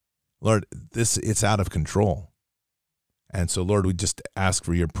 Lord, it's out of control. And so, Lord, we just ask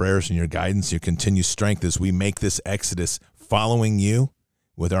for your prayers and your guidance, your continued strength as we make this exodus following you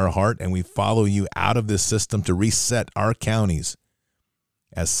with our heart, and we follow you out of this system to reset our counties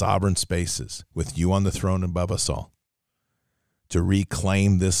as sovereign spaces with you on the throne above us all, to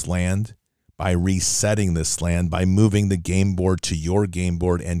reclaim this land by resetting this land, by moving the game board to your game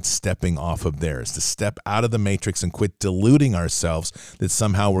board and stepping off of theirs, to step out of the matrix and quit deluding ourselves that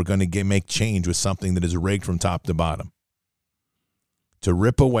somehow we're going to make change with something that is rigged from top to bottom. To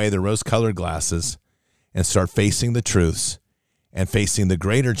rip away the rose-colored glasses and start facing the truths and facing the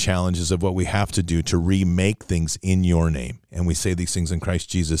greater challenges of what we have to do to remake things in your name. And we say these things in Christ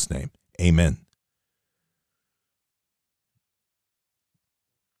Jesus' name. Amen.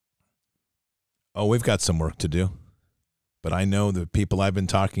 Oh, we've got some work to do. But I know the people I've been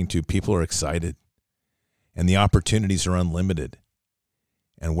talking to, people are excited. And the opportunities are unlimited.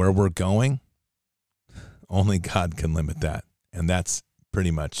 And where we're going, only God can limit that. And that's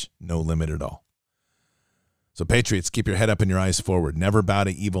pretty much no limit at all. So patriots, keep your head up and your eyes forward. Never bow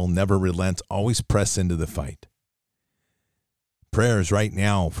to evil, never relent, always press into the fight. Prayers right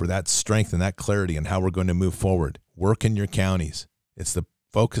now for that strength and that clarity and how we're going to move forward. Work in your counties. It's the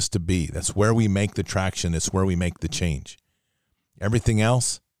focus to be. That's where we make the traction. It's where we make the change. Everything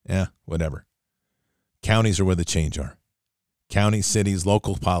else, whatever. Counties are where the change are. Counties, cities,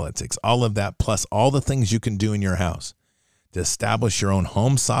 local politics, all of that, plus all the things you can do in your house to establish your own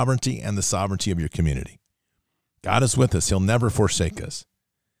home sovereignty and the sovereignty of your community. God is with us. He'll never forsake us.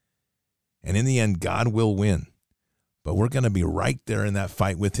 And in the end, God will win. But we're going to be right there in that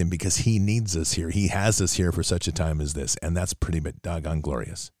fight with him because he needs us here. He has us here for such a time as this. And that's pretty doggone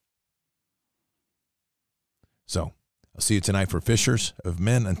glorious. So I'll see you tonight for Fishers of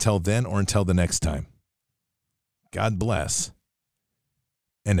Men. Until then, or until the next time, God bless,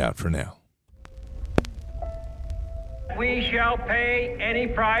 and out for now. We shall pay any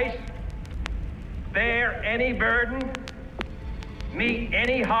price, bear any burden, meet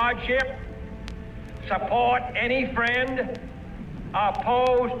any hardship, support any friend,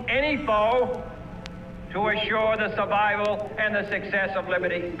 oppose any foe to assure the survival and the success of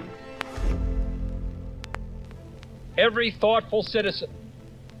liberty. Every thoughtful citizen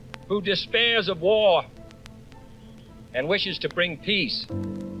who despairs of war and wishes to bring peace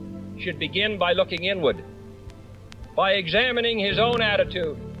should begin by looking inward, by examining his own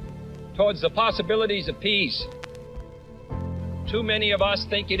attitude towards the possibilities of peace. Too many of us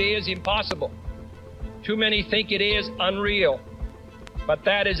think it is impossible. Too many think it is unreal. But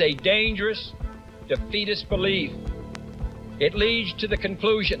that is a dangerous, defeatist belief. It leads to the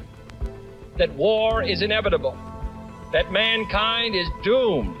conclusion that war is inevitable, that mankind is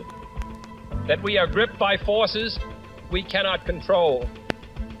doomed, that we are gripped by forces we cannot control.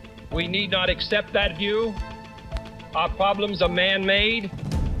 We need not accept that view. Our problems are man-made,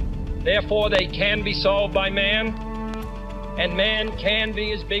 therefore they can be solved by man, and man can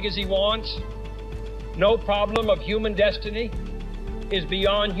be as big as he wants. No problem of human destiny is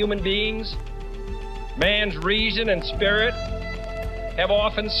beyond human beings. Man's reason and spirit have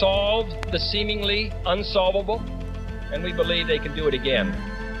often solved the seemingly unsolvable, and we believe they can do it again.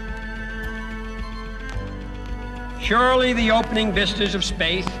 Surely the opening vistas of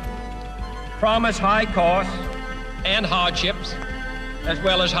space promise high costs and hardships, as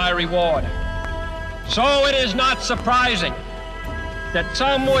well as high reward. So it is not surprising that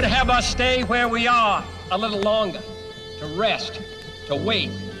some would have us stay where we are a little longer, to rest, to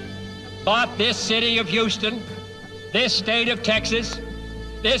wait. But this city of Houston, this state of Texas,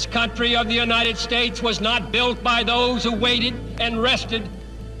 this country of the United States was not built by those who waited and rested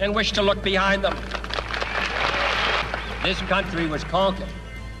and wished to look behind them. This country was conquered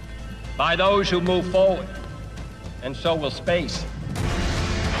by those who move forward, and so will space.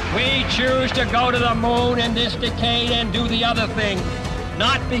 We choose to go to the moon in this decade and do the other thing,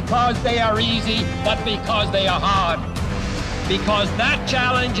 not because they are easy, but because they are hard. Because that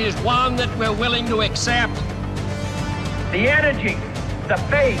challenge is one that we're willing to accept. The energy, the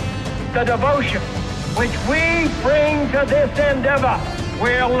faith, the devotion which we bring to this endeavor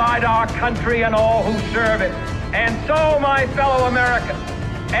will light our country and all who serve it. And so, my fellow Americans,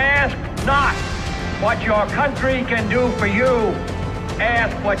 ask not what your country can do for you.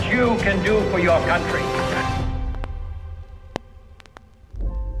 Ask what you can do for your country.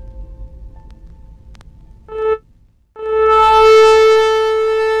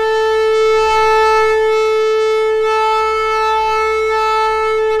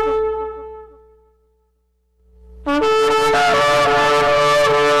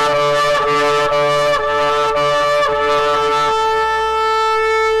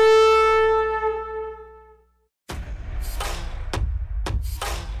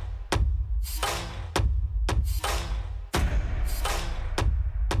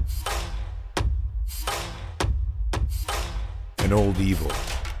 An old evil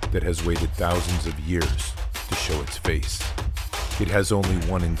that has waited thousands of years to show its face. It has only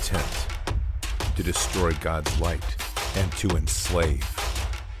one intent: to destroy God's light and to enslave.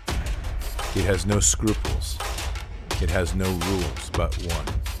 It has no scruples. It has no rules but one: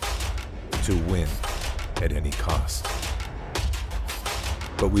 to win at any cost.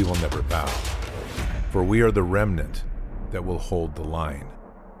 But we will never bow, for we are the remnant that will hold the line.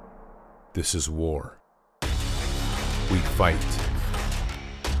 This is war. We fight.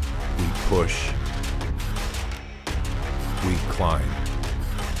 We push. We climb.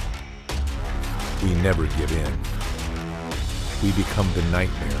 We never give in. We become the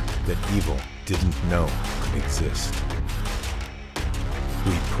nightmare that evil didn't know could exist.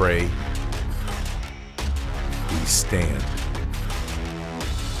 We pray. We stand.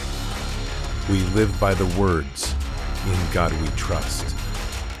 We live by the words, "In God we trust."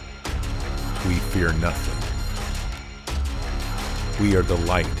 We fear nothing. We are the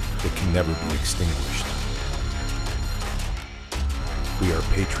light that can never be extinguished. We are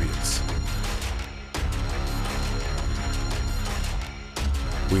patriots.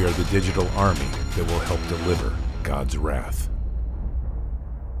 We are the digital army that will help deliver God's wrath.